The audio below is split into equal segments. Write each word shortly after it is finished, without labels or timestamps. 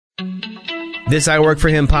This I Work For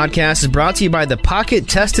Him podcast is brought to you by the Pocket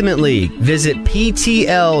Testament League. Visit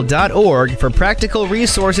PTL.org for practical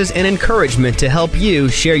resources and encouragement to help you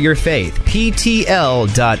share your faith.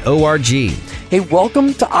 PTL.org. Hey,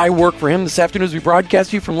 welcome to I Work For Him. This afternoon as we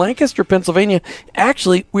broadcast you from Lancaster, Pennsylvania.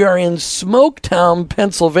 Actually, we are in Smoketown,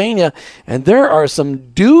 Pennsylvania, and there are some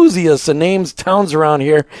dooziest of names, towns around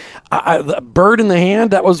here. Bird in the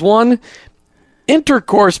Hand, that was one.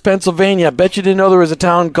 Intercourse, Pennsylvania. I bet you didn't know there was a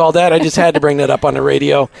town called that. I just had to bring that up on the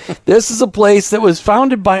radio. This is a place that was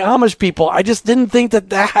founded by Amish people. I just didn't think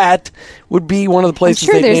that would be one of the places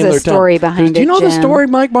they named their town. There's a story behind it. Do you know Jim? the story,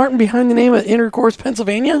 Mike Martin, behind the name of Intercourse,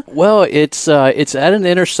 Pennsylvania? Well, it's at an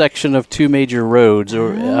intersection of two major roads,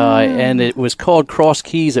 and it was called Cross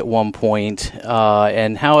Keys at one point.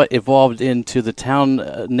 And how it evolved into the town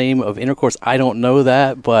name of Intercourse, I don't know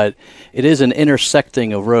that, but it is an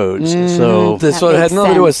intersecting of roads. So it had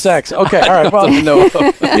nothing to do with sex. Okay, all right. Well, no.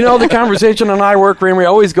 You know, the conversation on I Work For Him, we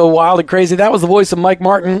always go wild and crazy. That was the voice of Mike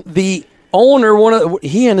Martin, the owner.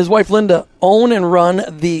 He and his wife Linda own and run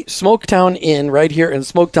the Smoketown Inn right here in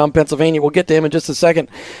Smoketown, Pennsylvania. We'll get to him in just a second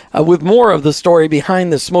with more of the story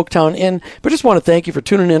behind the Smoketown Inn. But just want to thank you for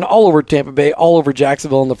tuning in all over Tampa Bay, all over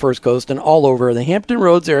Jacksonville and the First Coast, and all over the Hampton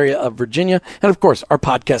Roads area of Virginia, and of course our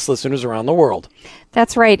podcast listeners around the world.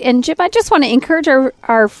 That's right. And Jim, I just want to encourage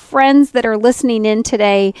our friends that are listening in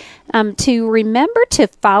today to remember to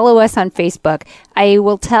follow us on Facebook. I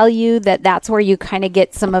will tell you that that's where you kind of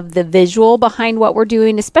get some of the visual behind what we're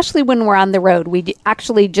doing, especially when we're on the road. We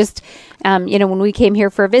actually just, when we came here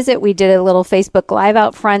for a visit, we did a little Facebook Live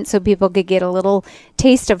out front so people could get a little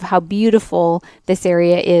taste of how beautiful this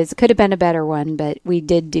area is. It could have been a better one, but we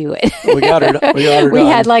did do it. We got her We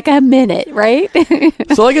had like a minute, right?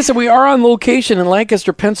 So like I said, we are on location in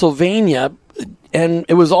Lancaster, Pennsylvania, and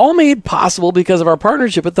it was all made possible because of our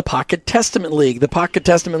partnership with the Pocket Testament League. The Pocket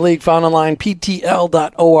Testament League, found online,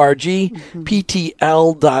 ptl.org,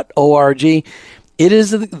 ptl.org. It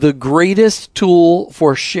is the greatest tool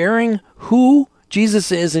for sharing who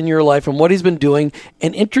Jesus is in your life and what he's been doing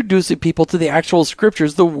and introducing people to the actual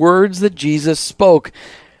scriptures, the words that Jesus spoke.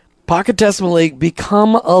 Pocket Testament League,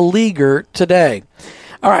 become a leaguer today.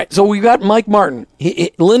 All right, so we've got Mike Martin.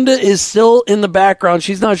 Linda is still in the background.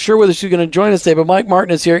 She's not sure whether she's going to join us today, but Mike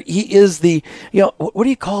Martin is here. He is the, what do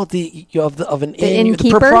you call it? Of an inn?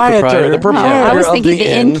 Innkeeper? The proprietor I was thinking the the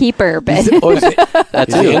inn. innkeeper, but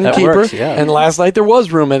That's the innkeeper. That works, yeah. And last night there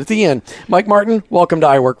was room at the inn. Mike Martin, welcome to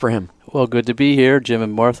I Work For Him. Well, good to be here, Jim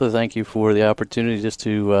and Martha. Thank you for the opportunity just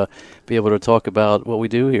to be able to talk about what we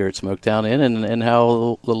do here at Smoketown Inn and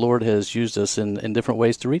how the Lord has used us in different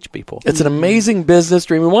ways to reach people. It's an amazing business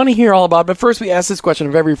dream. We want to hear all about it, but first we ask this question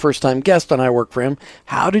of every first-time guest on I Work For Him.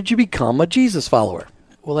 How did you become a Jesus follower?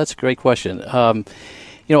 Well, that's a great question. I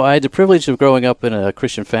had the privilege of growing up in a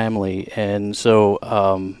Christian family, and so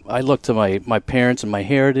I looked to my parents and my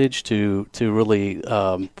heritage to really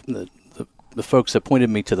the folks that pointed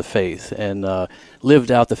me to the faith and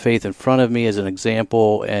lived out the faith in front of me as an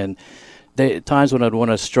example. And times when I'd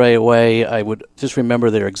want to stray away, I would just remember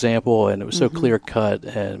their example, and it was so clear cut.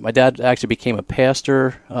 And my dad actually became a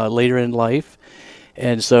pastor later in life,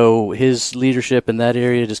 and so his leadership in that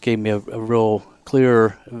area just gave me a real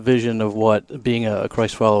clear vision of what being a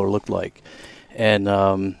Christ follower looked like. And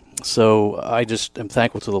so I just am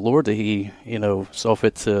thankful to the Lord that he, saw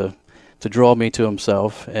fit to draw me to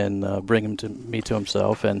himself and bring me to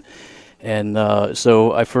himself. And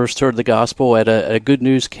so I first heard the gospel at a Good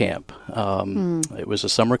News camp. It was a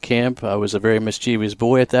summer camp. I was a very mischievous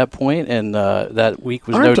boy at that point, and that week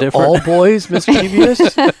was no different. All boys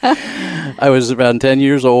mischievous? I was about 10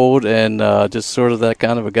 years old and just sort of that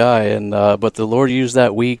kind of a guy. And but the Lord used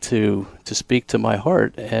that week to speak to my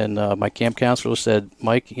heart. And my camp counselor said,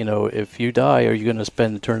 Mike, if you die, are you going to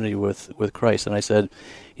spend eternity with Christ? And I said,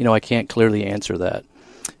 I can't clearly answer that.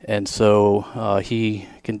 And so I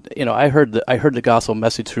heard the gospel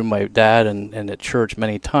message through my dad and at church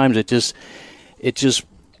many times. It just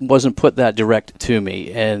wasn't put that direct to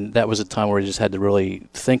me, and that was a time where I just had to really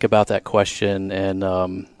think about that question, and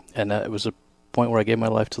that was a point where I gave my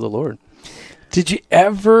life to the Lord. Did you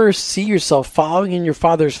ever see yourself following in your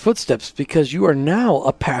father's footsteps, because you are now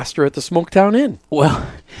a pastor at the Smoketown Inn?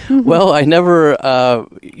 Well, I never, I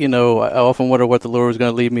often wonder what the Lord was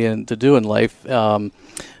going to lead me to do in life.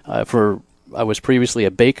 I was previously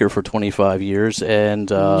a baker for 25 years, and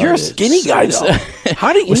you're a skinny guy, though.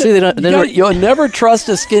 How do you? You'll never trust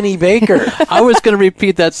a skinny baker. I was going to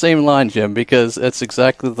repeat that same line, Jim, because that's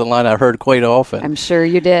exactly the line I heard quite often. I'm sure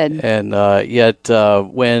you did. And yet,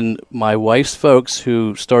 when my wife's folks,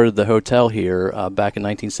 who started the hotel here back in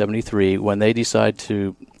 1973, when they decided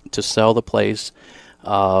to sell the place,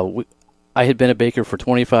 I had been a baker for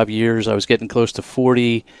 25 years. I was getting close to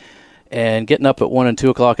 40. And getting up at 1 and 2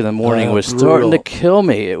 o'clock in the morning was starting to kill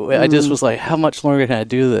me. I just was like, how much longer can I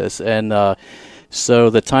do this? And so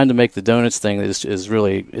the time to make the donuts thing is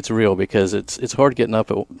really, it's real, because it's hard getting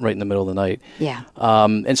up right in the middle of the night. Yeah.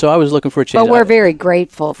 And so I was looking for a change. But we're very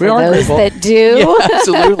grateful for those that do. Yeah,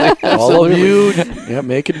 absolutely. All of you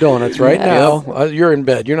making donuts right now. You're in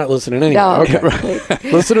bed. You're not listening anyway. No. Okay. Right.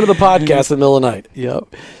 Listen to the podcast in the middle of the night.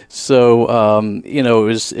 Yep. So,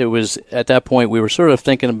 it was at that point we were sort of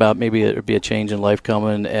thinking about maybe it would be a change in life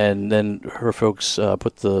coming, and then her folks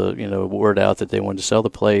put the, word out that they wanted to sell the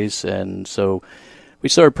place, and so we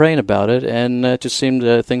started praying about it, and it just seemed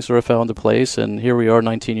things sort of fell into place, and here we are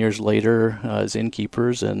 19 years later as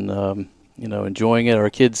innkeepers, and, enjoying it. Our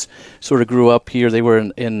kids sort of grew up here. They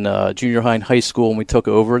were in junior high and high school when we took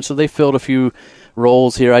over, and so they filled a few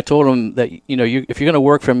roles here. I told them that, if you're going to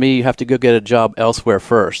work for me, you have to go get a job elsewhere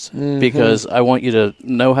first, because I want you to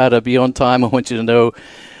know how to be on time. I want you to know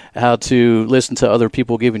how to listen to other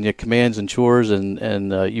people giving you commands and chores,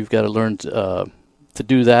 and you've got to learn to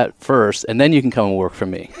do that first, and then you can come and work for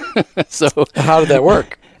me. So how did that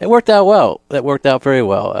work? It worked out well. That worked out very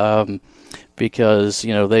well, because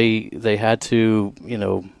they had to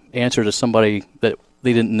answer to somebody that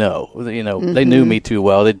they didn't know. They knew me too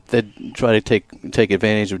well. They'd try to take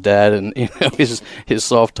advantage of Dad and his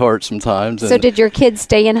soft heart sometimes. So did your kids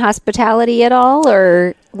stay in hospitality at all,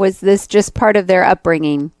 or was this just part of their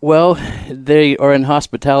upbringing? Well, they are in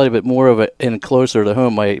hospitality, but more of in closer to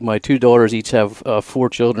home. My two daughters each have 4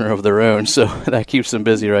 children of their own, so that keeps them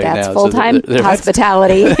busy now. That's full-time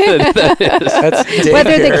hospitality. That's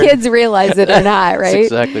whether the kids realize it or not, right? That's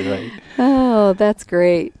exactly right. Oh, that's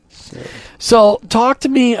great. So talk to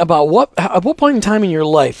me about at what point in time in your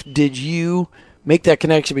life did you make that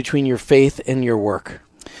connection between your faith and your work?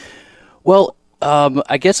 Well,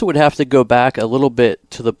 I guess it would have to go back a little bit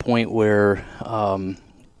to the point where,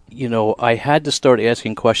 I had to start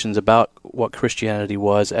asking questions about what Christianity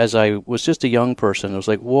was as I was just a young person. I was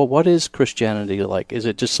like, well, what is Christianity like? Is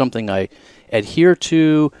it just something I adhere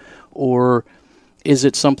to, or is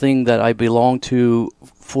it something that I belong to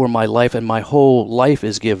for my life, and my whole life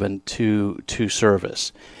is given to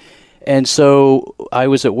service? And so I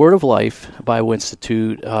was at Word of Life Bible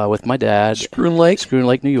Institute with my dad. Schroon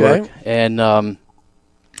Lake, New York. Okay. And an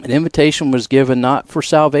invitation was given not for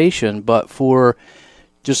salvation, but for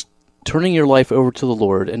just turning your life over to the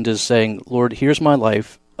Lord and just saying, Lord, here's my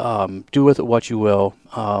life. Do with it what you will.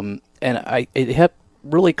 And it hit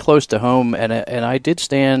really close to home, and I did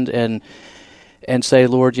stand and say,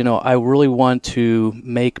 Lord, I really want to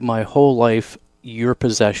make my whole life your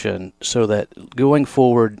possession, so that going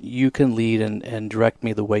forward you can lead and direct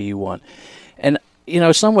me the way you want. And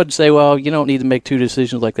some would say, well, you don't need to make 2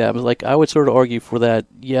 decisions like that. But I would sort of argue for that.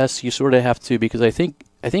 Yes, you sort of have to, because I think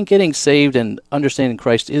getting saved and understanding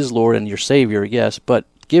Christ is Lord and your Savior, yes, but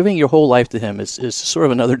giving your whole life to Him is sort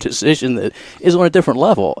of another decision that is on a different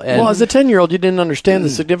level. And as a 10-year-old, you didn't understand the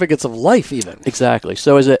significance of life, even. Exactly.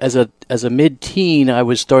 So as a mid-teen, I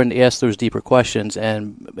was starting to ask those deeper questions,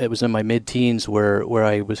 and it was in my mid-teens where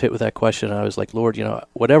I was hit with that question. I was like, Lord,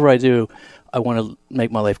 whatever I do, I want to make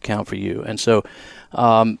my life count for you. And so,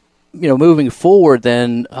 moving forward,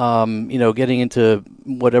 then, getting into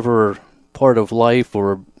whatever part of life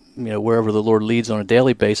or wherever the Lord leads on a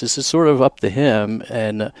daily basis, is sort of up to Him.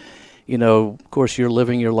 And, of course, you're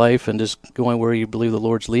living your life and just going where you believe the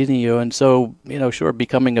Lord's leading you. And so,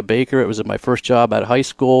 becoming a baker, it was my first job out of high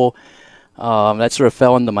school. That sort of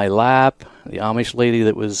fell into my lap. The Amish lady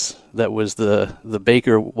that was the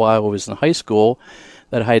baker while I was in high school,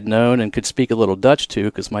 that I had known and could speak a little Dutch to,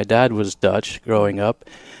 because my dad was Dutch growing up.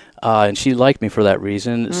 And she liked me for that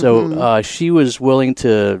reason. Mm-hmm. So she was willing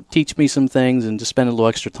to teach me some things and to spend a little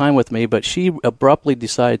extra time with me, but she abruptly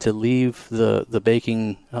decided to leave the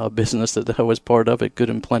baking business that I was part of at Good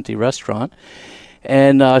and Plenty Restaurant.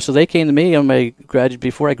 And so they came to me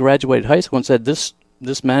before I graduated high school and said, this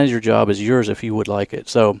manager job is yours if you would like it.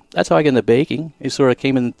 So that's how I got into baking. It sort of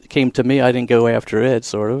came to me. I didn't go after it,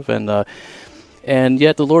 sort of. And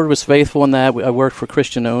yet the Lord was faithful in that. I worked for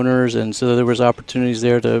Christian owners, and so there was opportunities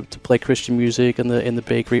there to play Christian music in the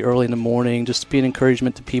bakery early in the morning, just to be an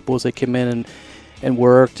encouragement to people as they came in and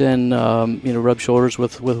worked, and rubbed shoulders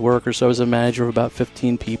with workers. So I was a manager of about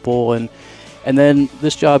 15 people, and then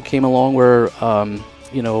this job came along where I'm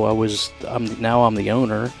the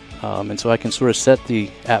owner, and so I can sort of set the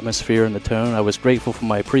atmosphere and the tone. I was grateful for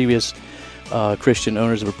my previous Christian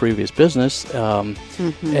owners of a previous business.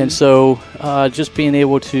 And so just being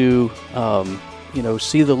able to,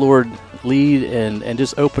 see the Lord lead and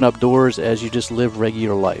just open up doors as you just live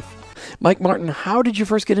regular life. Mike Martin, how did you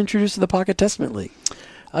first get introduced to the Pocket Testament League?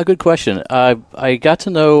 A good question. I got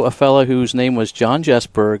to know a fellow whose name was John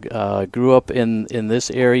Jesberg. Grew up in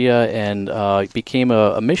this area and became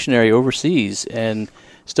a missionary overseas, and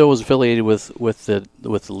still was affiliated with the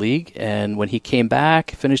league. And when he came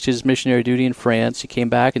back, finished his missionary duty in France, he came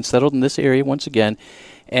back and settled in this area once again,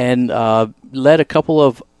 and led a couple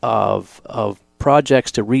of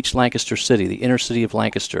projects to reach Lancaster City, the inner city of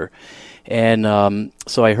Lancaster. And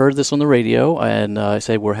so I heard this on the radio, and I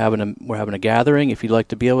said, we're having a gathering. If you'd like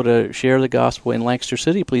to be able to share the gospel in Lancaster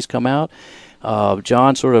City, please come out.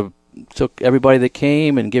 John sort of took everybody that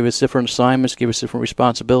came and gave us different assignments, gave us different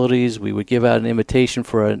responsibilities. We would give out an invitation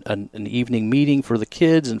for an evening meeting for the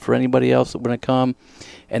kids and for anybody else that would come.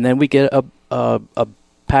 And then we get a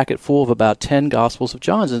packet full of about 10 Gospels of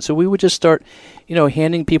John's. And so we would just start,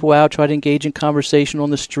 handing people out, try to engage in conversation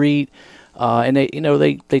on the street. And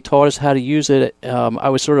they taught us how to use it. I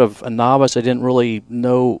was sort of a novice. I didn't really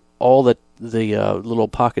know all that the little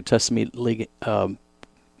Pocket Testament League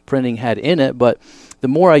printing had in it, but the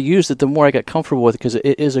more I used it, the more I got comfortable with it, because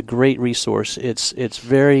it is a great resource. It's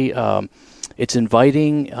very it's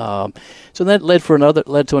inviting. So that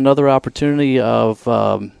led to another opportunity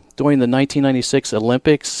of during the 1996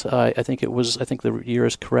 Olympics. I think the year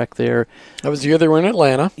is correct there. That was the year they were in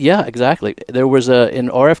Atlanta. Yeah, exactly. There was in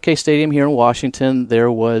RFK Stadium here in Washington,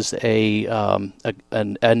 there was an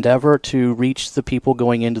endeavor to reach the people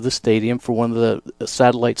going into the stadium for one of the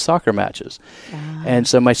satellite soccer matches. And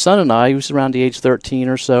so my son and I, he was around the age 13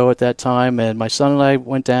 or so at that time, and my son and I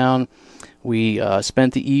went down. We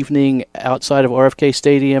spent the evening outside of RFK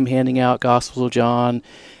Stadium handing out Gospels of John.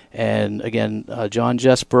 And again, John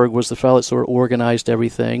Jesberg was the fellow that sort of organized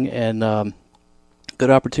everything, and good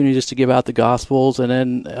opportunity just to give out the Gospels. And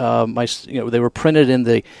then they were printed in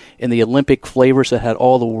the Olympic flavors that had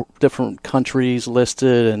all the different countries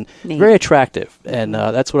listed, and very attractive. And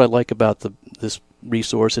that's what I like about this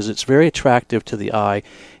resource, is it's very attractive to the eye,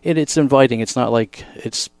 and it's inviting. It's not like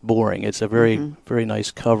it's boring. It's a very very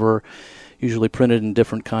nice cover, usually printed in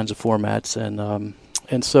different kinds of formats,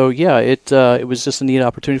 and so, yeah, it was just a neat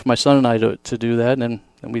opportunity for my son and I to do that, and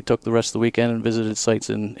then we took the rest of the weekend and visited sites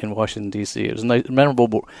in Washington, D.C. It was a nice,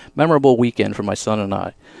 memorable weekend for my son and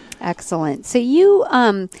I. Excellent. So you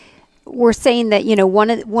were saying that,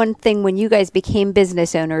 one thing when you guys became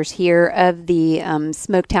business owners here of the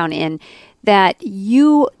Smoketown Inn, that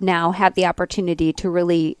you now have the opportunity to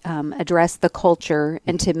really address the culture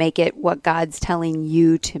and to make it what God's telling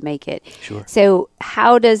you to make it. Sure. So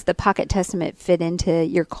how does the Pocket Testament fit into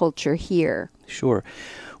your culture here? Sure.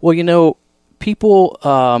 Well, people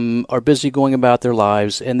are busy going about their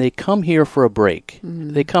lives, and they come here for a break.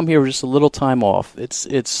 They come here for just a little time off.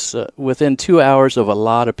 It's within 2 hours of a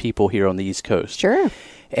lot of people here on the East Coast. Sure.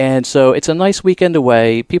 And so it's a nice weekend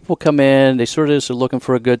away. People come in, they sort of just are looking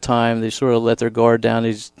for a good time. They sort of let their guard down.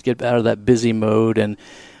 They just get out of that busy mode, and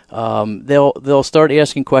they'll start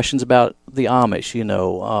asking questions about the Amish,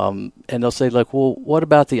 and they'll say, like, well, what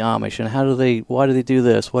about the Amish, and why do they do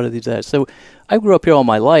this? Why do they do that? So I grew up here all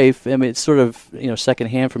my life. I mean, it's sort of,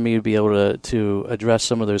 secondhand for me to be able to address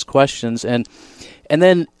some of those questions. And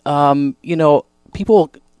then,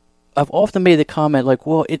 people, I've often made the comment, like,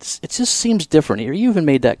 well, it just seems different here. You even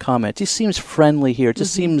made that comment. It just seems friendly here. It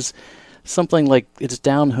just seems something like it's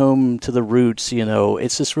down home to the roots,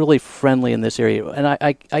 It's just really friendly in this area. And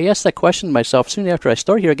I asked that question to myself soon after I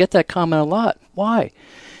started here. I get that comment a lot. Why?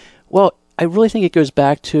 Well, I really think it goes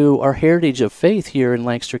back to our heritage of faith here in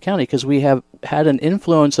Lancaster County, because we have had an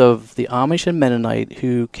influence of the Amish and Mennonite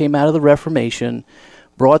who came out of the Reformation,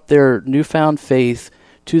 brought their newfound faith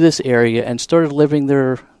to this area and started living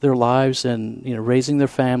their lives and raising their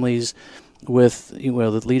families with the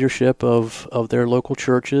leadership of their local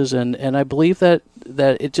churches, and I believe that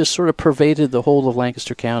it just sort of pervaded the whole of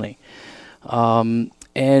Lancaster County.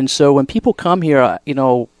 And so when people come here,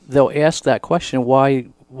 they'll ask that question, why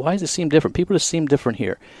does it seem different? People just seem different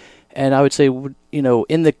here. And I would say,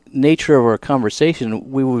 in the nature of our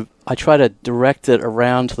conversation, I try to direct it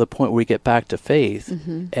around to the point where we get back to faith,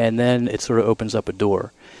 and then it sort of opens up a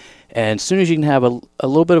door. And as soon as you can have a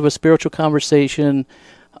little bit of a spiritual conversation,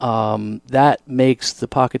 that makes the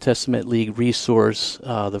Pocket Testament League resource,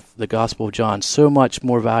 the Gospel of John, so much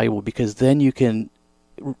more valuable, because then you can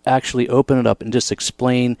actually open it up and just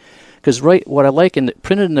explain. Because what I like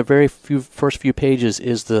printed in the first few pages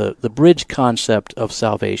is the bridge concept of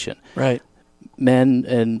salvation. Right. Men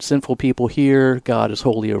and sinful people here, God is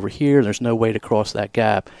holy over here. There's no way to cross that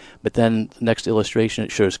gap. But then the next illustration,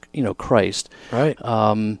 it shows Christ. Right.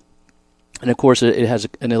 And of course, it has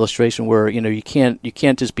an illustration where you can't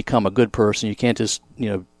just become a good person. You can't just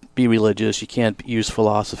be religious. You can't use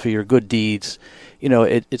philosophy or good deeds.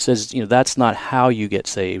 It says, that's not how you get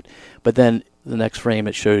saved. But then the next frame,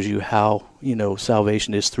 it shows you how,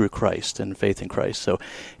 salvation is through Christ and faith in Christ. So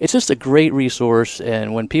it's just a great resource.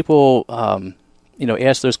 And when people,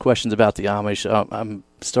 ask those questions about the Amish, I'm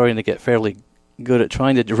starting to get fairly good at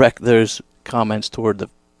trying to direct those comments toward the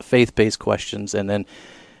faith-based questions. And then,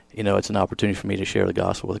 it's an opportunity for me to share the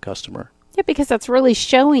gospel with a customer. Yeah, because that's really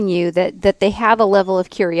showing you that they have a level of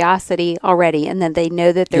curiosity already, and that they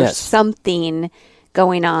know that there's something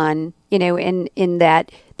going on, in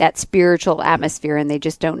that spiritual atmosphere, and they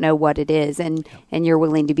just don't know what it is, and you're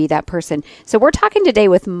willing to be that person. So we're talking today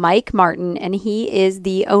with Mike Martin, and he is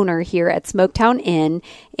the owner here at Smoketown Inn,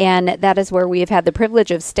 and that is where we have had the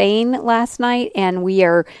privilege of staying last night, and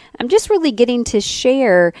I'm just really getting to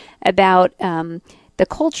share about the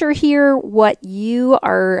culture here, what you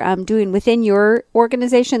are doing within your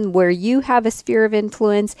organization, where you have a sphere of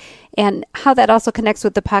influence, and how that also connects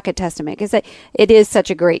with the Pocket Testament, because it is such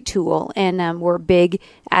a great tool, and we're big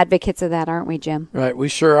advocates of that, aren't we, Jim? Right, we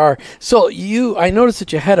sure are. So I noticed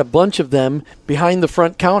that you had a bunch of them behind the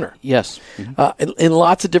front counter. Yes. In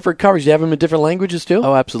lots of different covers. You have them in different languages, too?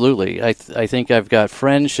 Oh, absolutely. I think I've got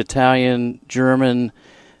French, Italian, German,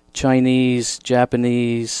 Chinese,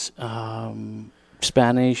 Japanese,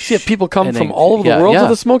 Spanish. Yeah, people come from all over the world to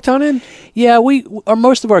the Smoketown Inn? Yeah,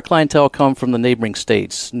 most of our clientele come from the neighboring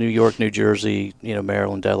states: New York, New Jersey,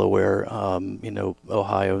 Maryland, Delaware,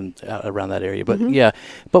 Ohio, and around that area. But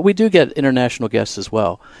but we do get international guests as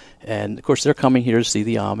well. And of course, they're coming here to see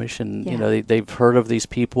the Amish, and they've heard of these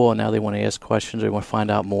people, and now they want to ask questions, they want to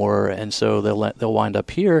find out more, and so they'll wind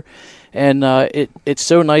up here. And it's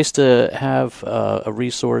so nice to have a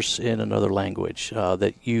resource in another language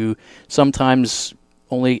that you sometimes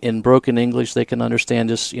only in broken English they can understand.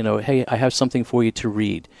 Just hey, I have something for you to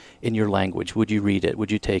read in your language. Would you read it?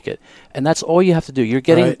 Would you take it? And that's all you have to do. You're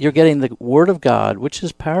getting the Word of God, which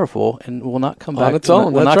is powerful and will not come back on its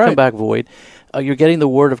own. Will not come back void. You're getting the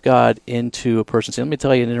Word of God into a person's. Let me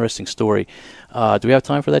tell you an interesting story. Do we have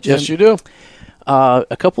time for that, Jim? Yes, you do.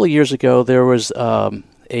 A couple of years ago, there was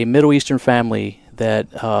a Middle Eastern family that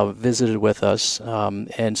visited with us,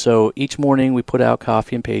 and so each morning we put out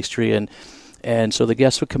coffee and pastry, and so the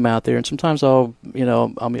guests would come out there, and sometimes I'm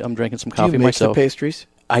drinking some coffee myself. Do you make myself. the pastries?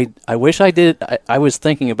 I wish I did. I was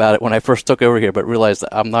thinking about it when I first took over here, but realized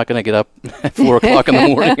that I'm not going to get up at 4 o'clock in the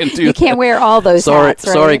morning and do You can't wear all those hats,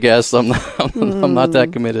 right? Sorry, guests. I'm not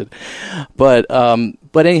that committed. But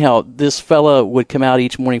anyhow, this fella would come out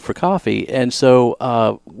each morning for coffee, and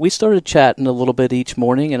so we started chatting a little bit each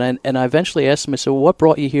morning, and I eventually asked him, I said, well, what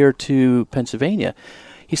brought you here to Pennsylvania?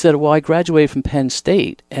 He said, well, I graduated from Penn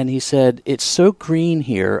State, and he said, it's so green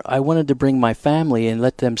here, I wanted to bring my family and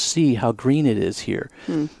let them see how green it is here.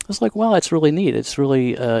 I was like, wow, that's really neat. It's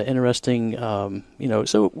really interesting,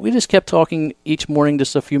 So we just kept talking each morning,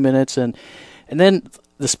 just a few minutes, and then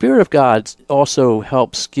the Spirit of God also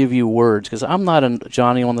helps give you words, because I'm not a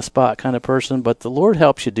Johnny-on-the-spot kind of person, but the Lord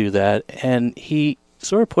helps you do that, and He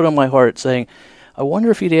sort of put on my heart saying, I wonder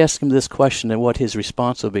if you'd ask Him this question and what His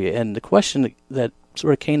response would be. And the question that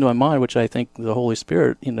sort of came to my mind, which I think the Holy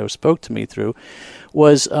Spirit, spoke to me through,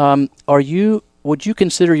 was, would you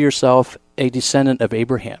consider yourself a descendant of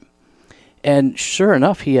Abraham? And sure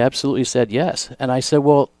enough, he absolutely said yes. And I said,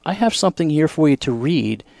 well, I have something here for you to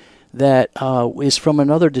read that is from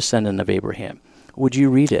another descendant of Abraham. Would you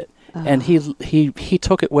read it? And he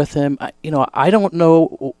took it with him. I don't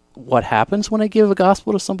know what happens when I give a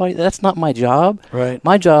gospel to somebody. That's not my job. Right.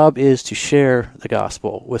 My job is to share the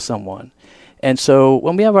gospel with someone. And so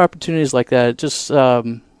when we have opportunities like that, just,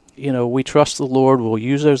 we trust the Lord. We'll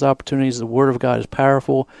use those opportunities. The Word of God is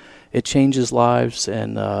powerful. It changes lives.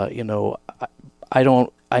 And, I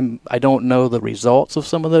don't know the results of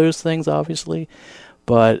some of those things, obviously.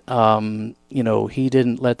 But, He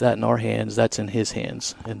didn't let that in our hands. That's in His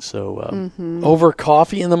hands. And so... Over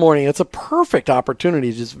coffee in the morning, it's a perfect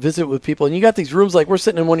opportunity to just visit with people. And you got these rooms, like we're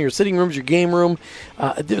sitting in one of your sitting rooms, your game room.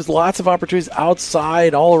 There's lots of opportunities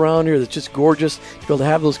outside, all around here that's just gorgeous to be able to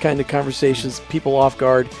have those kind of conversations, people off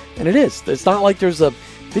guard. And it is. It's not like there's a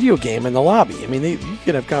video game in the lobby. I mean, you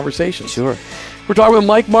can have conversations. Sure. We're talking with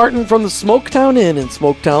Mike Martin from the Smoketown Inn in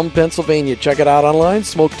Smoketown, Pennsylvania. Check it out online,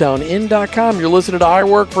 SmoketownInn.com. You're listening to I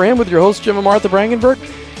Work for Him with your host, Jim and Martha Brangenberg.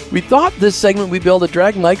 We thought this segment we'd be able to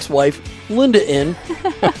drag Mike's wife, Linda, in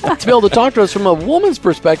to be able to talk to us from a woman's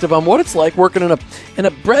perspective on what it's like working in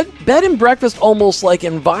a bed and breakfast almost like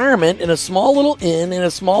environment in a small little inn in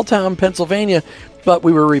a small town, Pennsylvania. But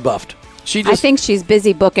we were rebuffed. I think she's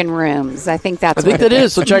busy booking rooms. I think that's I think that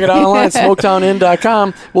is. So check it out online,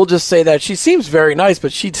 SmoketownIn.com. We'll just say that. She seems very nice,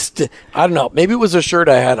 but she just, I don't know. Maybe it was a shirt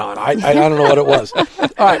I had on. I don't know what it was. All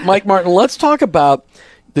right, Mike Martin, let's talk about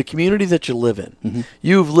the community that you live in. Mm-hmm.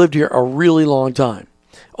 You've lived here a really long time,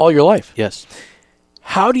 all your life. Yes.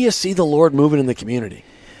 How do you see the Lord moving in the community?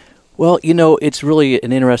 Well, it's really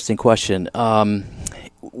an interesting question.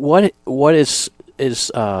 What is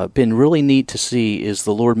been really neat to see is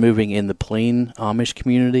the Lord moving in the Plain Amish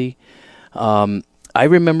community. I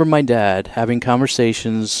remember my dad having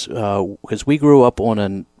conversations because we grew up on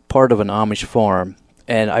a part of an Amish farm,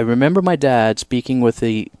 and I remember my dad speaking with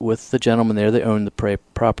the gentleman there that owned the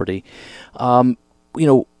property,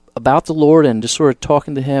 about the Lord and just sort of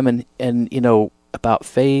talking to him and about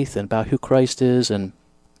faith and about who Christ is, and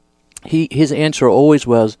his answer always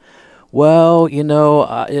was, well,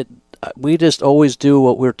 we just always do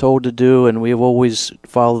what we're told to do, and we've always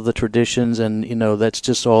followed the traditions, and that's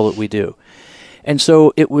just all that we do. And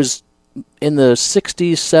so it was in the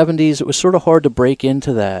 60s, 70s, it was sort of hard to break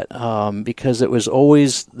into that because it was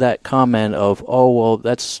always that comment of, oh, well,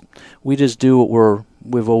 we just do what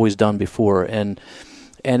we've always done before. And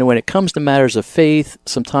when it comes to matters of faith,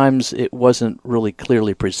 sometimes it wasn't really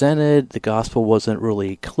clearly presented. The gospel wasn't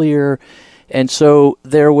really clear. And so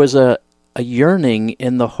there was a yearning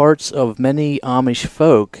in the hearts of many Amish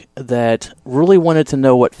folk that really wanted to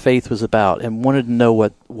know what faith was about and wanted to know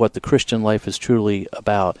what the Christian life is truly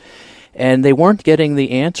about. And they weren't getting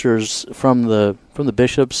the answers from the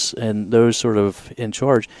bishops and those sort of in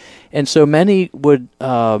charge. And so many would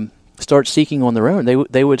start seeking on their own.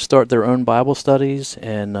 They would start their own Bible studies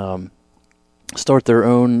and start their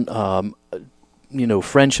own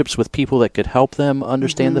friendships with people that could help them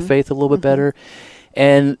understand the faith a little bit better.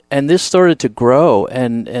 And this started to grow,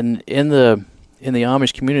 and in the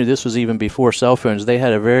Amish community, this was even before cell phones. They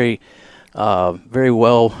had a very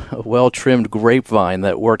well trimmed grapevine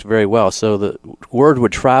that worked very well. So the word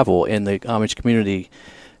would travel in the Amish community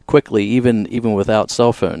quickly, even without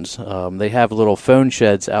cell phones. They have little phone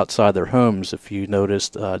sheds outside their homes, if you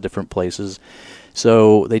noticed, different places.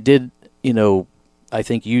 So they did, I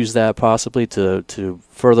think, use that possibly to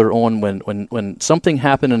further on when something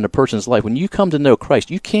happened in a person's life. When you come to know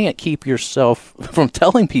Christ, you can't keep yourself from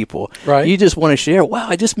telling people. Right. You just want to share, wow,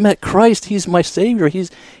 I just met Christ. He's my Savior.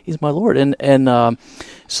 He's my Lord.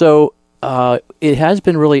 So it has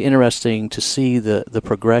been really interesting to see the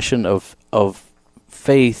progression of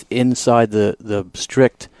faith inside the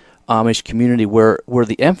strict Amish community where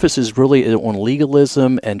the emphasis really is on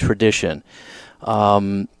legalism and tradition.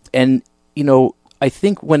 I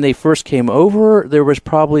think when they first came over, there was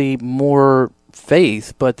probably more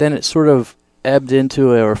faith, but then it sort of ebbed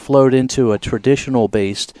into or flowed into a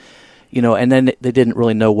traditional-based, and then they didn't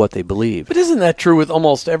really know what they believed. But isn't that true with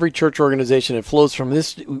almost every church organization? It flows from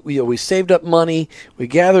this, we saved up money, we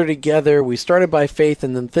gathered together, we started by faith,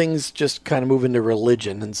 and then things just kind of move into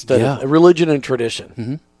religion instead of religion and tradition.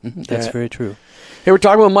 Mm-hmm. Mm-hmm. That's very true. Hey, we're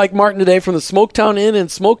talking with Mike Martin today from the Smoketown Inn in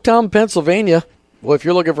Smoketown, Pennsylvania. Well, if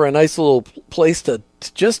you're looking for a nice little place to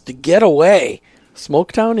get away,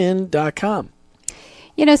 SmoketownIn.com.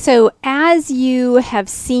 So as you have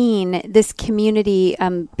seen this community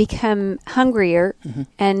become hungrier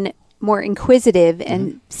and more inquisitive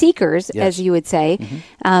and seekers, as you would say,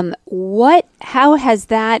 how has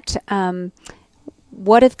that,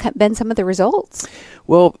 what have been some of the results?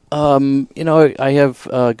 Well, I have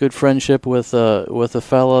a good friendship with a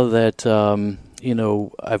fella that,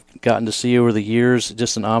 I've gotten to see over the years,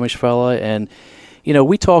 just an Amish fella, and,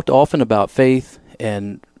 we talked often about faith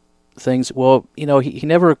and things. Well, he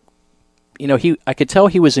never, I could tell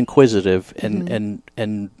he was inquisitive and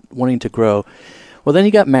wanting to grow. Well, then he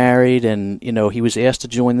got married, and, he was asked to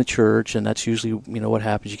join the church, and that's usually, what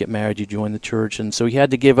happens. You get married, you join the church, and so he had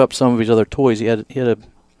to give up some of his other toys. He had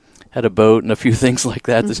a boat and a few things like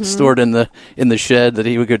that that's stored in the shed that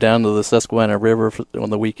he would go down to the Susquehanna River on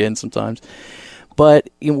the weekend sometimes. But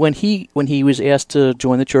when he was asked to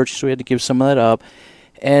join the church, so he had to give some of that up.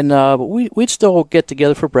 And we'd still get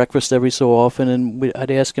together for breakfast every so often, and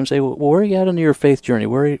I'd ask him, say, well, where are you at on your faith journey?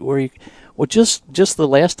 Where are you? Well, just the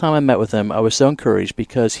last time I met with him, I was so encouraged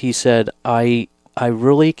because he said, I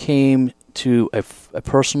really came to a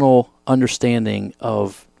personal understanding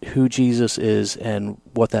of who Jesus is and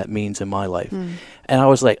what that means in my life. And I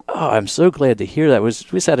was like, oh, I'm so glad to hear that. We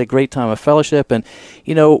just had a great time of fellowship. And,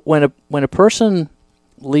 when a person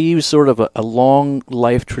leaves sort of a long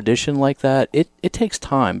life tradition like that, it takes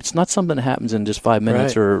time. It's not something that happens in just 5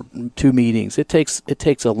 minutes or 2 meetings. It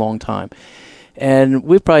takes a long time. And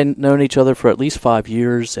we've probably known each other for at least 5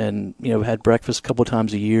 years, and had breakfast a couple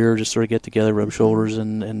times a year, just sort of get together, rub shoulders,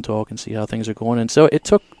 and talk and see how things are going. And so it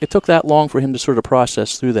took that long for him to sort of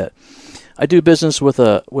process through that. I do business with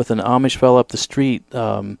an Amish fellow up the street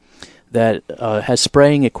that has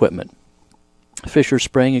spraying equipment, Fisher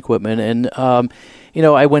spraying equipment, and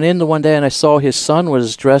I went in the one day and I saw his son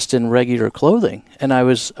was dressed in regular clothing, and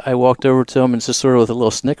I walked over to him and just sort of with a little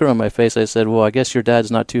snicker on my face, I said, "Well, I guess your dad's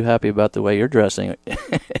not too happy about the way you're dressing."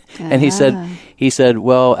 And he said,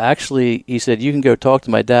 "Well, actually," he said, "you can go talk to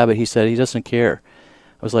my dad, but he said he doesn't care."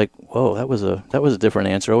 I was like, "Whoa, that was a different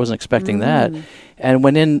answer. I wasn't expecting that." And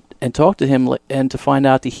went in and talked to him, and to find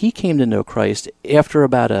out that he came to know Christ after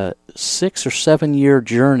about a 6 or 7 year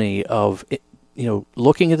journey of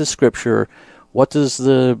looking at the Scripture. What does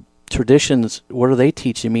the traditions, what are they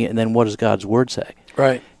teaching me? And then what does God's Word say?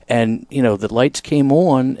 Right. And, the lights came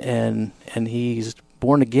on, and he's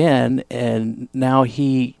born again, and now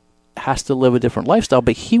he has to live a different lifestyle.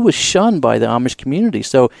 But he was shunned by the Amish community.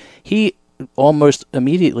 So he almost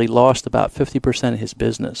immediately lost about 50% of his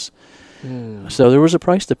business. So there was a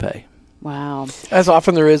price to pay. Wow. As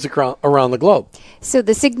often there is around the globe. So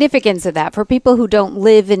the significance of that for people who don't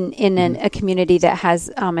live in a community that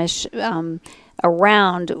has Amish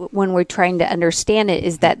around, when we're trying to understand it,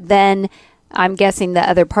 is that then I'm guessing the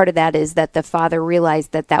other part of that is that the father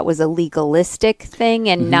realized that was a legalistic thing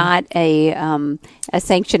and not a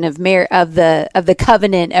sanction of the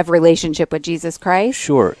covenant of relationship with Jesus Christ.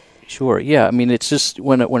 Sure. Yeah. I mean, it's just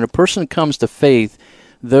when a person comes to faith,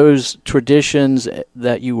 those traditions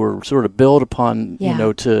that you were sort of built upon,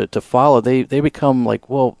 to follow, they become like,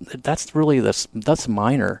 well, that's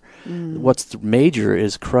minor. What's major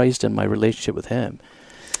is Christ and my relationship with Him.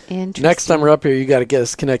 Next time we're up here, you got to get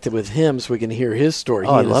us connected with him so we can hear his story.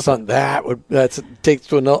 Oh, I love it. That takes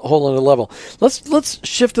to a whole other level. Let's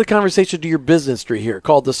shift the conversation to your business here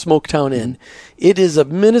called the Smoketown Inn. It is a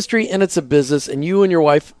ministry and it's a business, and you and your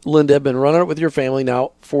wife Linda have been running it with your family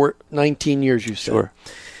now for 19 years. You said. Sure.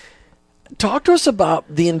 Talk to us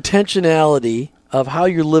about the intentionality of how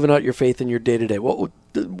you're living out your faith in your day to day. What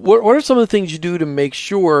are some of the things you do to make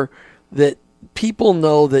sure that people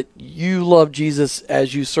know that you love Jesus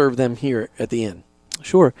as you serve them here at the inn?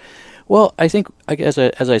 Sure. Well, I think, as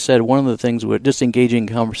I said, one of the things with just engaging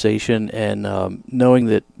in conversation and knowing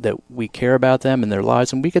that we care about them and their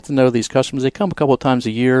lives, and we get to know these customers. They come a couple of times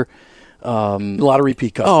a year. A lot of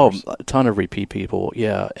repeat customers. Oh, a ton of repeat people,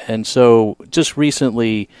 yeah. And so just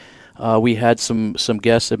recently, we had some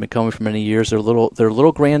guests that have been coming for many years. Their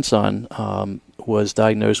little grandson was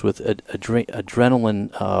diagnosed with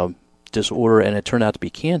adrenaline disorder, and it turned out to be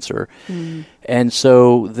cancer. And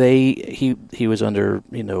so he was under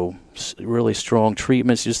really strong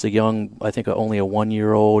treatments. Just only a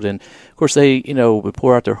 1-year-old, and of course they would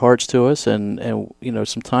pour out their hearts to us, and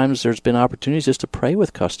sometimes there's been opportunities just to pray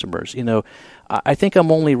with customers. I think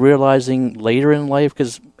I'm only realizing later in life,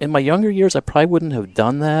 because in my younger years I probably wouldn't have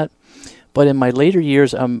done that. But in my later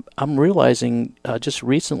years, I'm realizing just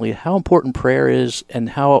recently how important prayer is and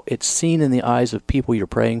how it's seen in the eyes of people you're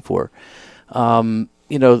praying for.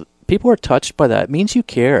 People are touched by that. It means you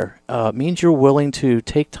care. It means you're willing to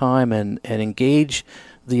take time and engage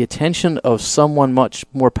the attention of someone much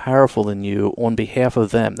more powerful than you on behalf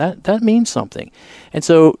of them. That means something. And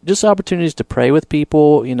so just opportunities to pray with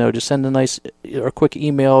people, just send a nice or quick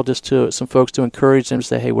email just to some folks to encourage them to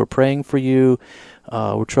say, hey, we're praying for you.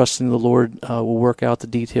 We're trusting the Lord will work out the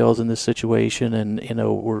details in this situation, and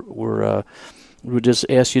we just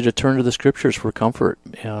ask you to turn to the Scriptures for comfort.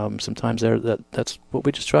 Sometimes that's what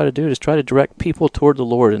we just try to do, is try to direct people toward the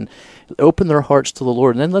Lord and open their hearts to the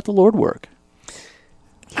Lord, and then let the Lord work.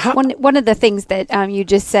 One of the things that you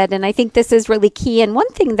just said, and I think this is really key, and one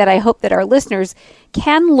thing that I hope that our listeners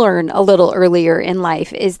can learn a little earlier in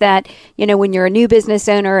life is that, when you're a new business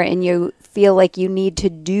owner and you feel like you need to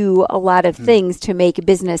do a lot of things to make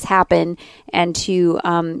business happen and to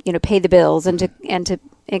pay the bills and to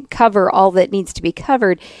cover all that needs to be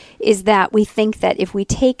covered, is that we think that if we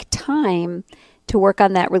take time to work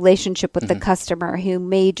on that relationship with the customer who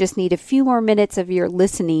may just need a few more minutes of your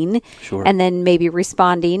listening, sure, and then maybe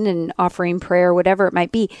responding and offering prayer, whatever it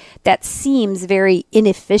might be, that seems very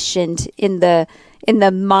inefficient in the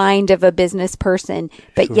mind of a business person,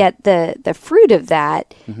 but sure, yet the fruit of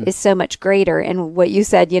that is so much greater. And what you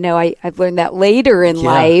said, I've learned that later in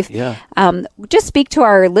life. Yeah. Just speak to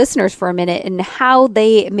our listeners for a minute and how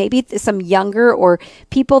they, maybe some younger or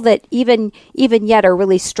people that even yet are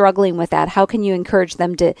really struggling with that. How can you encourage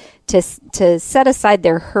them to set aside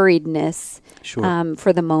their hurriedness, sure,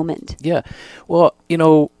 for the moment? Yeah. Well,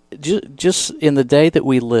 just in the day that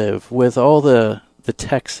we live, with all the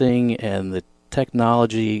texting and the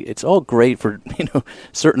technology, it's all great for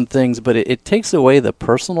certain things, but it takes away the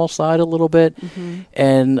personal side a little bit.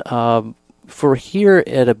 And for here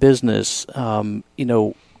at a business,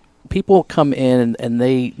 people come in and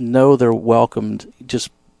they know they're welcomed just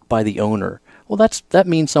by the owner. Well, that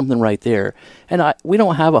means something right there. And we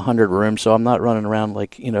don't have 100 rooms, so I'm not running around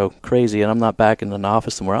like crazy, and I'm not back in an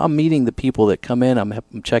office somewhere. I'm meeting the people that come in.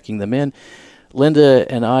 I'm checking them in. Linda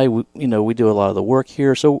and I, we do a lot of the work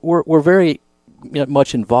here, so we're very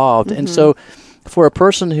much involved. And so, for a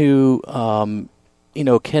person who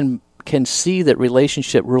can see that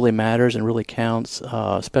relationship really matters and really counts,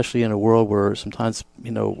 especially in a world where sometimes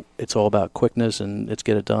it's all about quickness and let's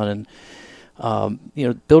get it done. And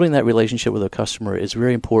building that relationship with a customer is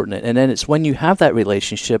very important. And then it's when you have that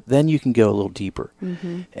relationship, then you can go a little deeper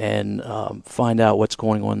and find out what's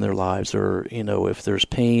going on in their lives, or if there's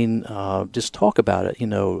pain, just talk about it.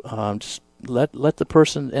 Just let the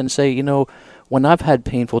person and say, when I've had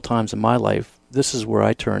painful times in my life, this is where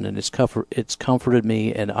I turned, and it's comforted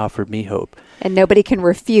me and offered me hope. And nobody can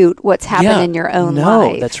refute what's happened in your own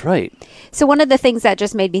life. No, that's right. So one of the things that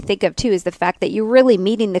just made me think of, too, is the fact that you're really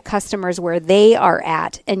meeting the customers where they are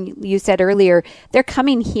at. And you said earlier, they're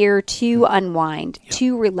coming here to unwind,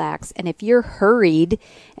 to relax. And if you're hurried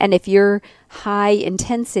and if you're high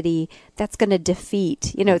intensity, that's going to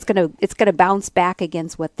defeat, it's going to bounce back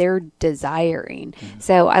against what they're desiring.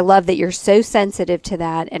 So I love that you're so sensitive to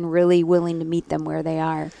that and really willing to meet them where they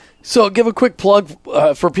are. So give a quick plug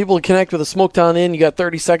for people to connect with the Smoketown Inn. You got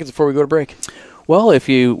 30 seconds before we go to break. Well, if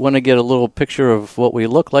you want to get a little picture of what we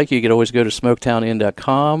look like, you could always go to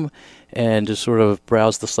smoketowninn.com and just sort of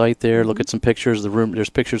browse the site there, look at some pictures of the room. There's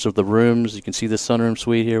pictures of the rooms. You can see the sunroom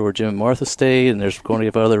suite here where Jim and Martha stayed, and there's going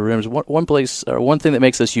to be other rooms. One thing that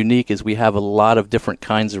makes us unique is we have a lot of different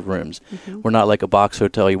kinds of rooms. We're not like a box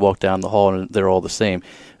hotel. You walk down the hall and they're all the same.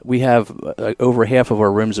 We have over half of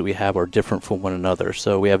our rooms that we have are different from one another.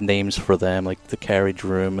 So we have names for them, like the carriage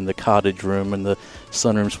room and the cottage room and the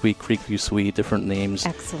sunroom suite, creek view suite, different names.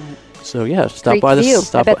 Excellent. So yeah, stop creek by view.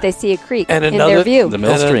 this. I bet they see a creek in their view. The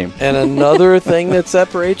mill stream. And another thing that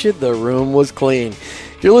separates you, the room was clean.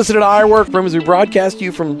 You're listening to I Work From as we broadcast to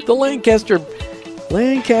you from the Lancaster,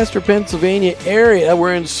 Pennsylvania area.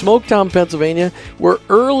 We're in Smoketown, Pennsylvania, where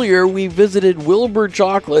earlier we visited Wilbur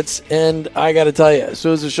Chocolates, and I got to tell you, as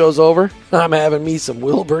soon as the show's over, I'm having me some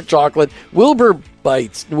Wilbur chocolate. Wilbur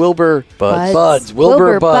Bites. Wilbur Buds.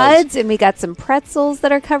 Wilbur Buds. And we got some pretzels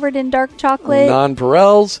that are covered in dark chocolate.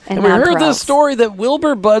 Nonpareils. And we heard nonpareils. this story that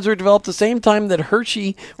Wilbur Buds were developed the same time that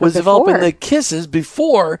Hershey was developing the Kisses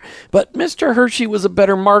before. But Mr. Hershey was a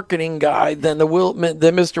better marketing guy than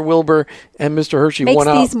Mr. Wilbur, and Mr. Hershey won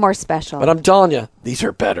out. Makes these more special. But I'm telling you, these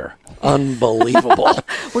are better. Unbelievable.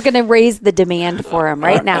 We're going to raise the demand for them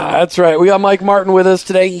right now. That's right. We got Mike Martin with us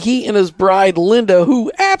today. He and his bride, Linda,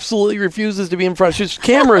 who absolutely refuses to be in front. She's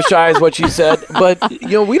camera shy is what she said. But,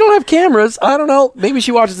 we don't have cameras. I don't know. Maybe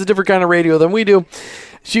she watches a different kind of radio than we do.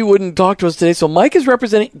 She wouldn't talk to us today. So Mike is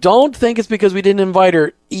representing. Don't think it's because we didn't invite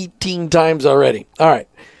her 18 times already. All right.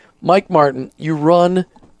 Mike Martin, you run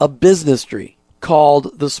a business tree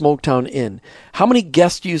called the Smoketown Inn. How many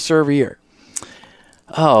guests do you serve a year?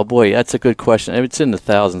 Oh, boy, that's a good question. It's in the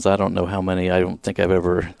thousands. I don't know how many. I don't think I've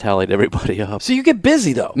ever tallied everybody up. So you get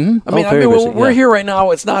busy, though. Mm-hmm. We're here right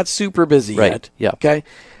now. It's not super busy yet. Yeah. Okay.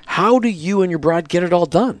 How do you and your bride get it all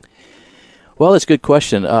done? Well, it's a good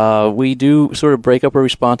question. We do sort of break up our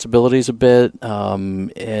responsibilities a bit,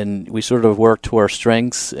 and we sort of work to our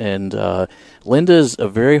strengths. And Linda's a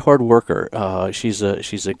very hard worker. She's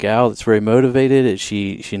a gal that's very motivated.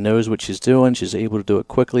 She knows what she's doing. She's able to do it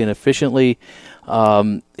quickly and efficiently.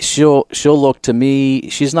 She'll look to me.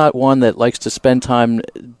 She's not one that likes to spend time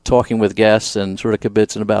talking with guests and sort of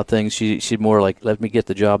kibitzing about things. She's more like, let me get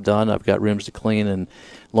the job done. I've got rooms to clean and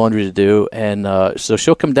laundry to do. And so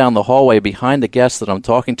she'll come down the hallway behind the guests that I'm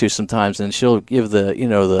talking to sometimes, and she'll give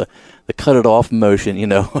the cut it off motion,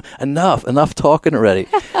 enough talking already.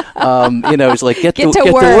 It's like get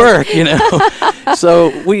to work.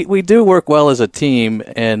 So we do work well as a team,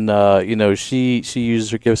 and she uses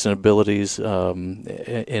her gifts and abilities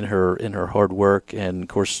in her hard work, and of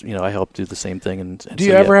course I help do the same thing. And do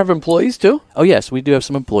you ever have employees too? Oh yes, we do have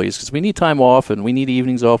some employees because we need time off, and we need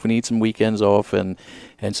evenings off, we need some weekends off, and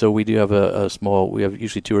so we do have we have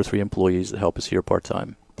usually 2 or 3 employees that help us here part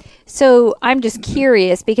time. So I'm just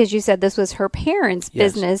curious because you said this was her parents'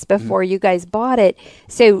 business before you guys bought it.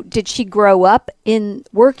 So did she grow up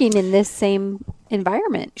working in this same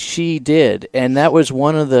environment? She did, and that was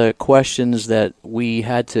one of the questions that we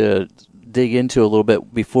had to dig into a little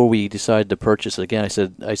bit before we decided to purchase it again.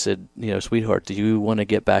 I said, sweetheart, do you want to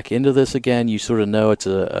get back into this again? You sort of know it's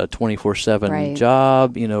a 24/7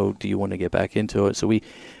 job. Do you want to get back into it? So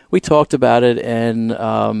we talked about it,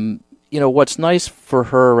 and what's nice for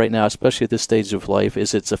her right now, especially at this stage of life,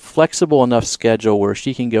 is it's a flexible enough schedule where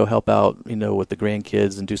she can go help out, with the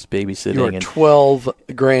grandkids and do some babysitting. 12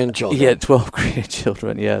 grandchildren. Yeah, 12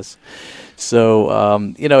 grandchildren, yes.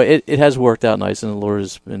 So, it has worked out nice, and the Lord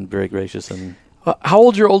has been very gracious. And how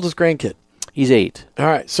old's your oldest grandkid? He's 8. All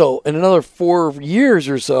right. So in another 4 years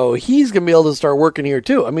or so, he's going to be able to start working here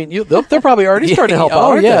too. I mean, they're probably already starting to help out.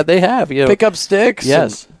 Oh, yeah, they have. Pick up sticks.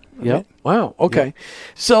 Yes. Yep. Wow. Okay. Yep.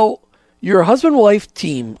 So your husband-wife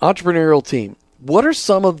team, entrepreneurial team, what are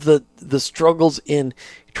some of the struggles in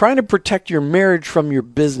trying to protect your marriage from your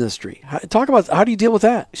business tree? Talk about how do you deal with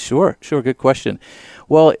that? Sure. Good question.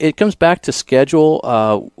 Well, it comes back to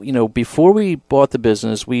schedule. Before we bought the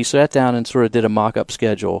business, we sat down and sort of did a mock-up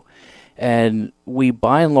schedule. And we,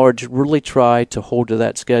 by and large, really try to hold to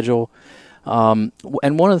that schedule.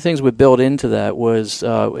 And one of the things we built into that was,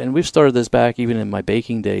 and we've started this back even in my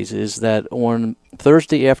baking days, is that on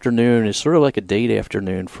Thursday afternoon is sort of like a date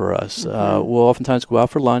afternoon for us. Mm-hmm. We'll oftentimes go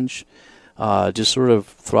out for lunch, just sort of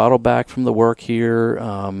throttle back from the work here.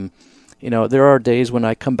 There are days when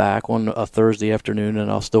I come back on a Thursday afternoon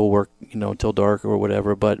and I'll still work, until dark or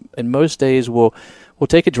whatever. But in most days, we'll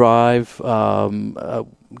take a drive,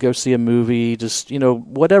 go see a movie, just,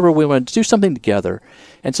 whatever we want to do, something together.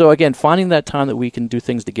 And so, again, finding that time that we can do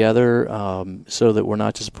things together so that we're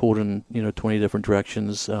not just pulled in, 20 different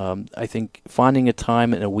directions. I think finding a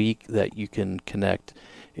time in a week that you can connect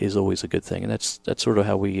is always a good thing. And that's sort of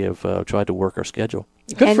how we have tried to work our schedule.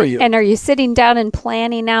 Good for you. And are you sitting down and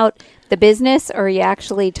planning out the business, or are you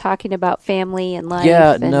actually talking about family and life?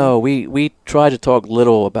 Yeah, no, we try to talk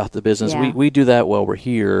little about the business. Yeah. We do that while we're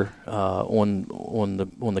here on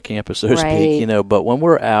the campus, so to speak. But when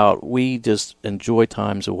we're out, we just enjoy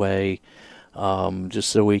times away, just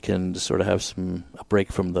so we can sort of have a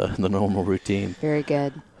break from the normal routine. Very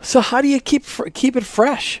good. So how do you keep it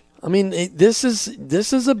fresh? I mean, this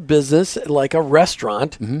is a business like a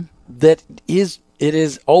restaurant that is. It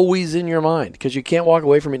is always in your mind because you can't walk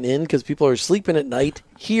away from an inn because people are sleeping at night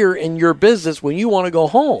here in your business when you want to go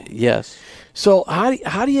home. Yes. So how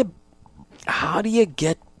do you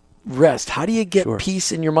get rest? How do you get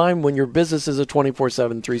peace in your mind when your business is a 24/7,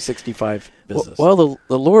 365 business? Well,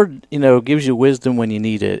 the Lord, gives you wisdom when you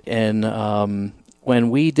need it. And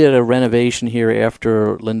when we did a renovation here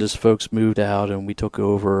after Linda's folks moved out and we took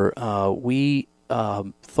over, we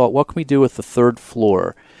thought, what can we do with the third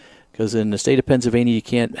floor? Because in the state of Pennsylvania, you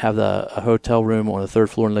can't have a hotel room on the third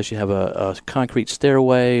floor unless you have a concrete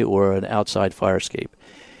stairway or an outside fire escape.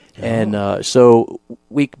 Oh. And so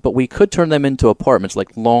we could turn them into apartments,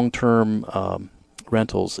 like long-term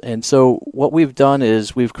rentals. And so what we've done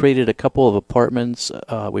is we've created a couple of apartments.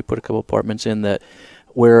 We put a couple of apartments in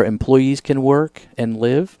where employees can work and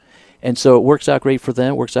live. And so it works out great for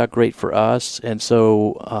them, it works out great for us. And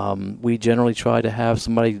so we generally try to have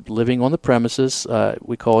somebody living on the premises.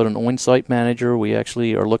 We call it an on-site manager. We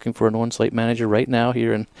actually are looking for an on-site manager right now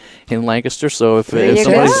here in Lancaster. So if somebody's...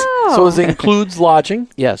 So it includes lodging?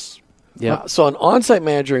 Yes. Yeah. So an on-site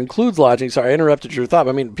manager includes lodging. Sorry, I interrupted your thought.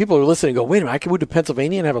 I mean, people are listening and go, wait a minute, I can move to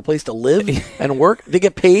Pennsylvania and have a place to live and work? They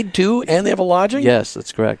get paid too and they have a lodging? Yes,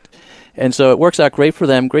 that's correct. And so it works out great for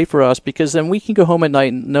them, great for us, because then we can go home at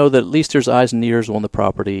night and know that at least there's eyes and ears on the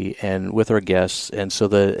property and with our guests. And so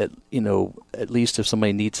that, at least if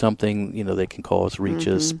somebody needs something, they can call us, reach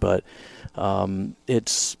us. But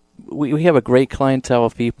we have a great clientele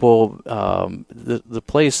of people. The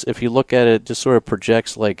place, if you look at it, just sort of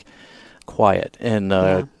projects like quiet and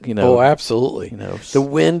oh, absolutely. The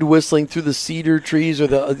wind whistling through the cedar trees or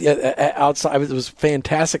the outside. It was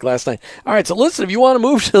fantastic last night. All right, so listen, if you want to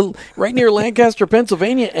move to right near Lancaster,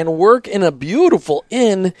 Pennsylvania, and work in a beautiful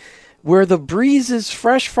inn where the breeze is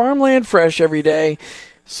fresh, farmland fresh every day,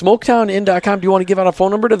 SmoketownInn.com. Do you want to give out a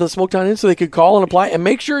phone number to the Smoketown Inn so they could call and apply? And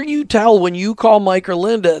make sure you tell when you call Mike or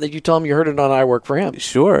Linda that you tell them you heard it on I Work for Him.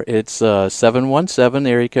 Sure. It's 717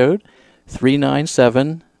 area code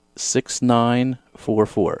 397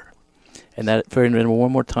 6944. And that phone number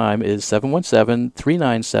one more time is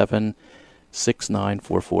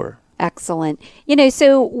 717-397-6944. Excellent.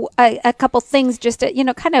 So a couple things just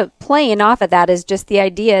to, kind of playing off of that is just the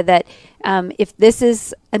idea that if this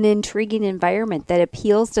is an intriguing environment that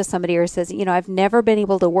appeals to somebody or says, I've never been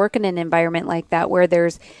able to work in an environment like that where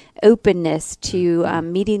there's openness to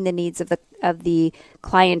meeting the needs of of the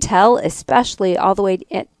clientele, especially all the way,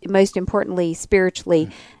 most importantly, spiritually.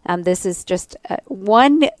 This is just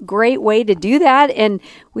one great way to do that. And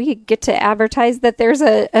we get to advertise that there's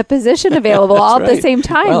a position available all at the same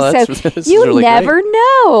time. Well, so that's you really never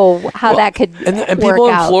know how that could and work people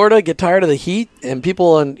out. in Florida get tired of the heat, and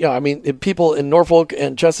people in, people in Norfolk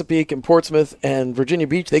and Chesapeake and Portsmouth and Virginia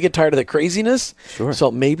Beach, they get tired of the craziness. Sure.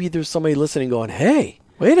 So maybe there's somebody listening going, hey,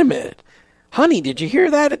 wait a minute. Honey, did you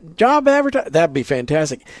hear that job advertisement? That'd be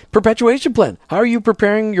fantastic. Perpetuation plan. How are you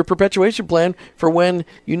preparing your perpetuation plan for when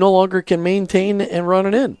you no longer can maintain and run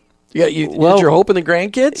it in? Did your hope in the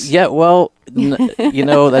grandkids? Yeah, well,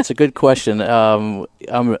 that's a good question.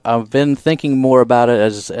 I've been thinking more about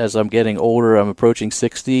it as I'm getting older. I'm approaching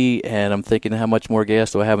 60, and I'm thinking how much more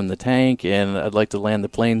gas do I have in the tank, and I'd like to land the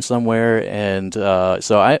plane somewhere. And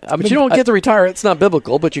But you don't get to retire. It's not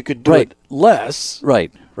biblical, but you could do it less.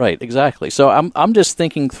 Right, exactly. So I'm just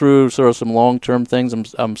thinking through sort of some long-term things.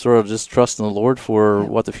 I'm sort of just trusting the Lord for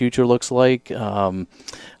what the future looks like.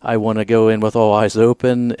 I want to go in with all eyes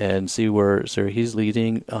open and see where He's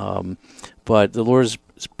leading. But the Lord has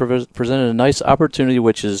presented a nice opportunity,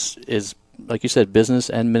 which is like you said, business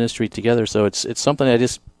and ministry together. So it's something I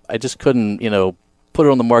just couldn't put it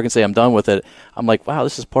on the mark and say I'm done with it. I'm like, wow,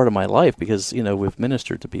 this is part of my life because we've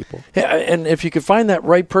ministered to people. Yeah, and if you could find that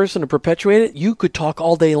right person to perpetuate it, you could talk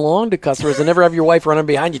all day long to customers and never have your wife running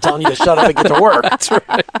behind you telling you to shut up and get to work. That's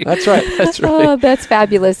right. That's right. That's right. Oh, that's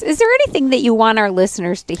fabulous. Is there anything that you want our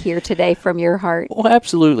listeners to hear today from your heart? Well,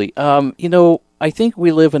 absolutely. I think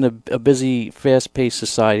we live in a busy, fast-paced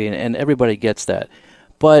society, and everybody gets that.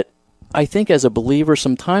 But I think as a believer,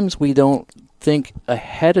 sometimes we don't think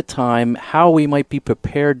ahead of time how we might be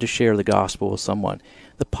prepared to share the gospel with someone.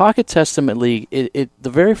 The Pocket Testament League, the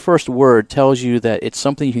very first word tells you that it's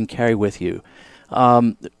something you can carry with you.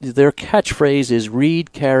 Their catchphrase is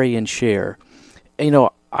read, carry, and share.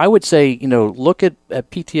 I would say, look at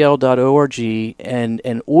ptl.org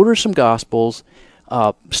and order some gospels.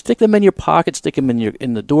 Stick them in your pocket, stick them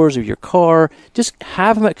in the doors of your car. Just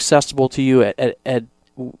have them accessible to you at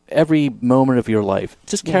every moment of your life.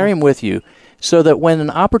 Just carry them with you. So that when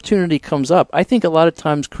an opportunity comes up, I think a lot of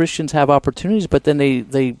times Christians have opportunities, but then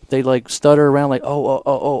they like stutter around like,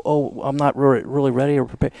 I'm not really ready or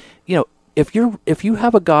prepared. If you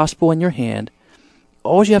have a gospel in your hand,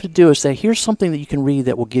 all you have to do is say, here's something that you can read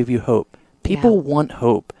that will give you hope. People want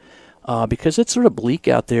hope because it's sort of bleak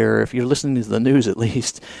out there. If you're listening to the news, at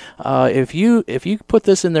least, if you put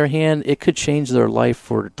this in their hand, it could change their life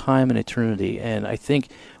for time and eternity. And I think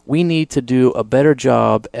we need to do a better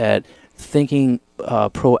job at thinking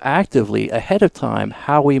proactively ahead of time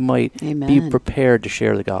how we might be prepared to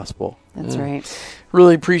share the gospel. That's right.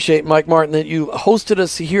 Really appreciate, Mike Martin, that you hosted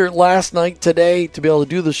us here last night, today, to be able to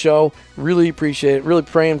do the show. Really appreciate it. Really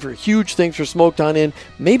praying for huge things for Smoketown Inn.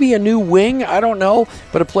 Maybe a new wing, I don't know,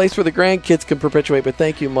 but a place where the grandkids can perpetuate. But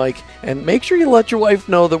thank you, Mike. And make sure you let your wife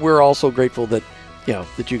know that we're also grateful that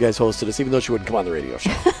you guys hosted us, even though she wouldn't come on the radio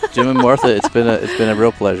show. Jim and Martha, it's been a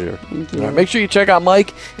real pleasure. Thank you. All right, make sure you check out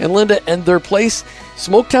Mike and Linda and their place,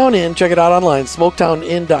 Smoketown Inn. Check it out online,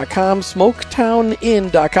 smoketowninn.com,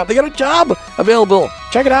 smoketowninn.com. They got a job available.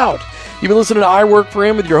 Check it out. You've been listening to I Work for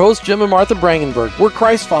Him with your hosts, Jim and Martha Brangenberg. We're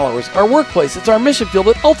Christ followers. Our workplace, it's our mission field,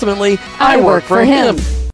 but ultimately, I work for Him.